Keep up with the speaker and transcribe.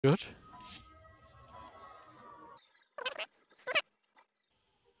Good.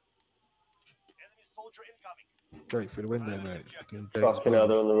 Straight through the window, mate. Fucking hell,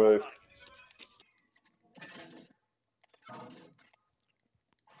 they're on the roof.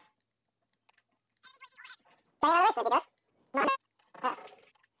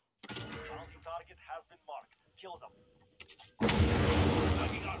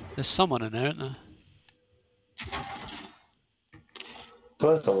 There's someone in there, isn't there?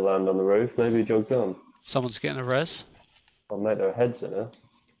 First I'll land on the roof, maybe he jogged on. Someone's getting a res. Oh mate, there are heads in there.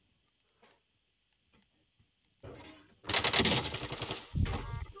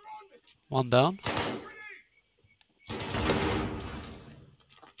 One down.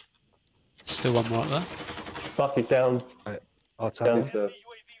 Still one more up there. Fuck, he's down. Right, I'll tell you. Downstairs.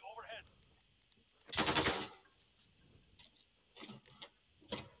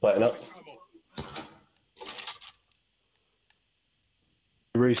 Lighten up.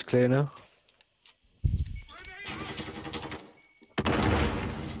 The roof's clear now.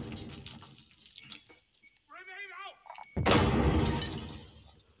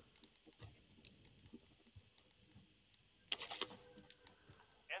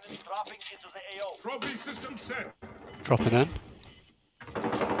 Trophy system set. Dropping in.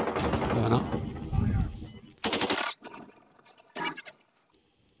 Going up.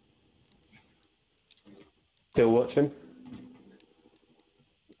 Still watching.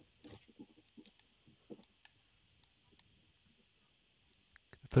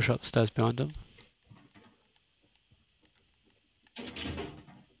 Push up the stairs behind him.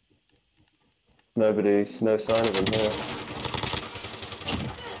 Nobody's, no sign of him here.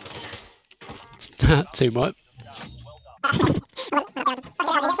 Team wipe.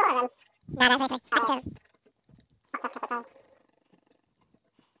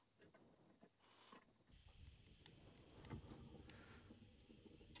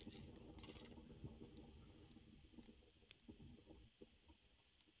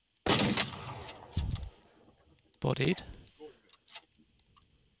 Bodied.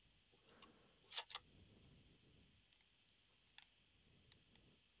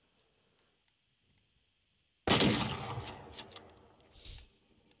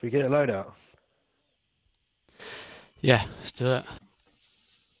 We get a loadout. Yeah, let's do it.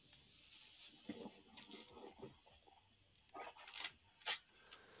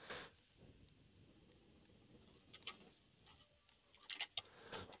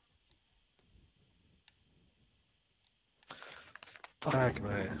 Fuck,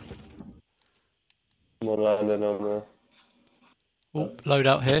 mate. Someone landing on the... Oh,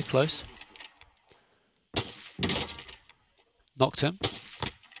 loadout here, close. Knocked him.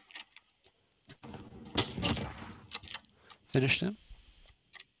 Finished him.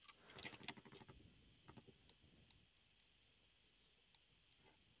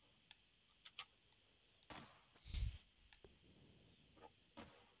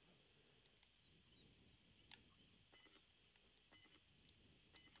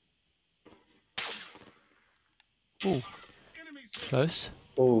 Ooh, close.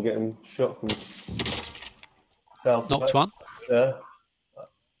 Oh, getting shot from south. Knocked one. Yeah.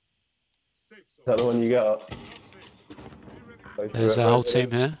 Is that the one you got? There's a whole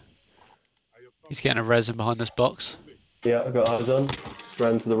team here. He's getting a res in behind this box. Yeah, I got eyes on. Just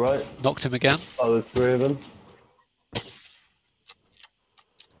ran to the right. Knocked him again. Oh, there's three of them.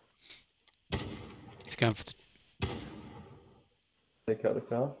 He's going for Take out the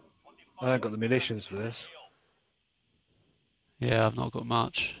car. I haven't got the munitions for this. Yeah, I've not got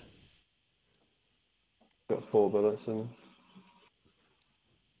much. Got 4 bullets and...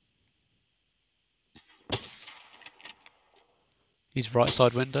 He's right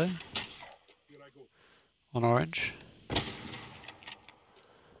side window. On orange.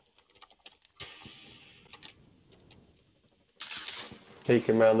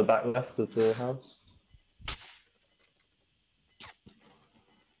 Peeking round the back left of the house.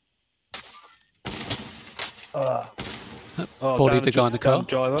 Oh, Bodied the guy in the car.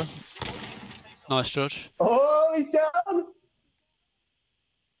 Driver. Nice, George. Oh, he's down!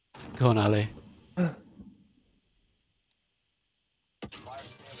 Go on, Ali.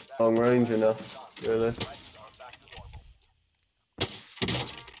 Long range enough, really.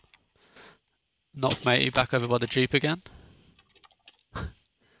 Knocked matey back over by the Jeep again.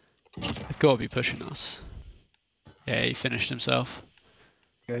 They've got to be pushing us. Yeah, he finished himself.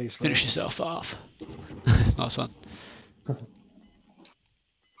 Yeah, he's Finish yourself off. Nice one.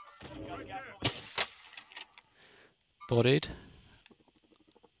 Bodied.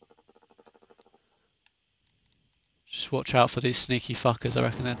 Just watch out for these sneaky fuckers, I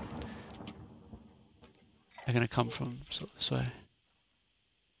reckon they're going to come from sort of this way.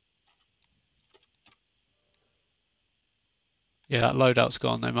 Yeah, that loadout's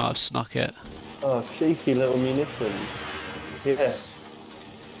gone. They might have snuck it. Oh, cheeky little munitions. Yes.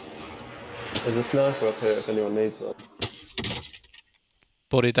 There's a sniper up here if anyone needs one.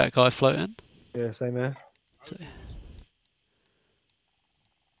 Bodied that guy floating. Yeah, same here. He's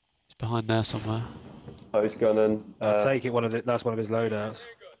behind there somewhere. Oh, he's gone in. I'll take it. That's one of his loadouts.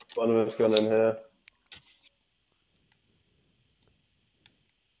 One of them's gone in here.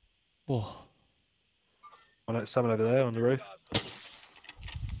 Whoa. Someone over there on the roof.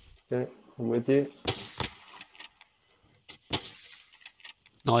 Yeah, I'm with you.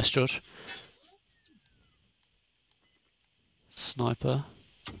 Nice, George. Sniper.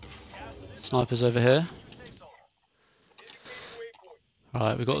 Sniper's over here.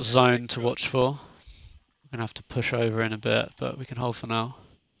 Right, we've got zone to watch for. We're gonna have to push over in a bit, but we can hold for now.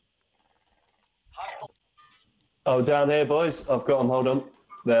 Oh, down here, boys. I've got them. Hold on.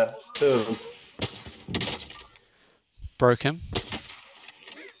 There. 2 of them. Broke him.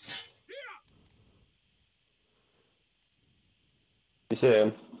 You see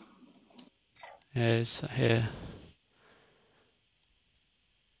him? Yeah, he's here.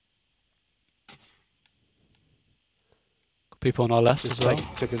 Got people on our left as well.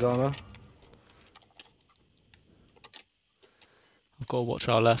 Took his armor. I've got to watch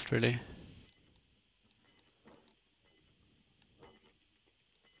our left, really.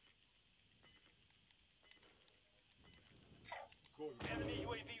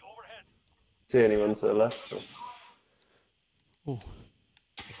 See anyone to the left? Ooh.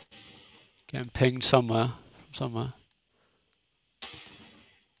 Getting pinged somewhere.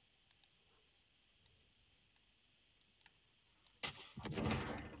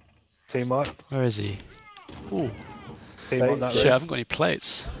 Team wipe. Where is he? Ooh. Team wipe that Shit, I roof. haven't got any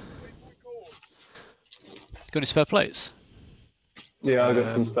plates. Got any spare plates? Yeah, I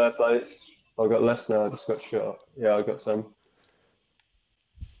got some spare plates. I got less now. I just got shot. Yeah, I got some.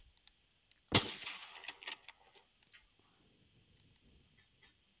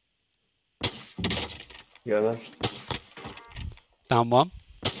 Yeah, man. Down one.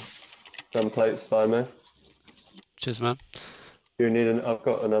 Some plates by me. Cheers, man. You need an? I've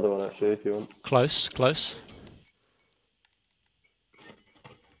got another one actually, if you want. Close, close.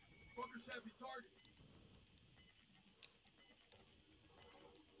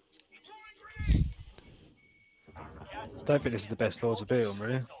 Don't think this is the best floor to be on,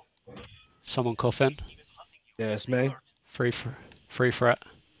 really. Someone coughing. Yeah, it's me. Free threat.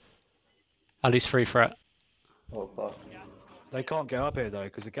 At least free threat. Oh fuck. They can't get up here though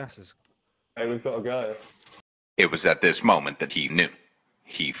because the gas is. Hey, we've got to go. It was at this moment that he knew.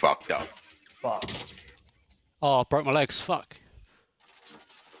 He fucked up. Fuck. Oh, I broke my legs. Fuck.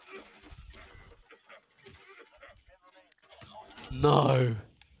 No.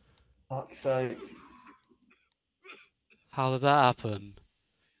 Fuck's sake. How did that happen?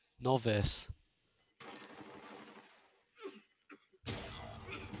 Novice.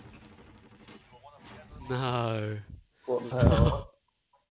 No. What the hell?